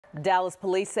Dallas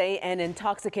police say an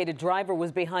intoxicated driver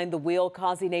was behind the wheel,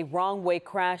 causing a wrong-way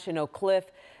crash in Oak Cliff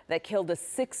that killed a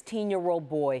 16-year-old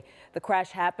boy. The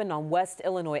crash happened on West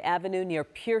Illinois Avenue near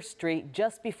Pierce Street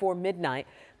just before midnight.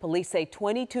 Police say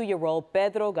 22-year-old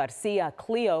Pedro Garcia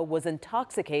Cleo was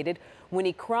intoxicated when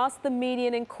he crossed the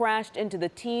median and crashed into the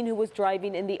teen who was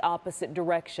driving in the opposite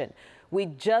direction. We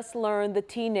just learned the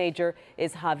teenager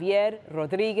is Javier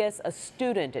Rodriguez, a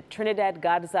student at Trinidad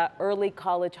Garza Early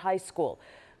College High School.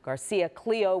 Garcia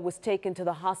Cleo was taken to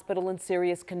the hospital in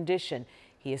serious condition.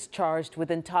 He is charged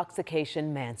with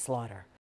intoxication manslaughter.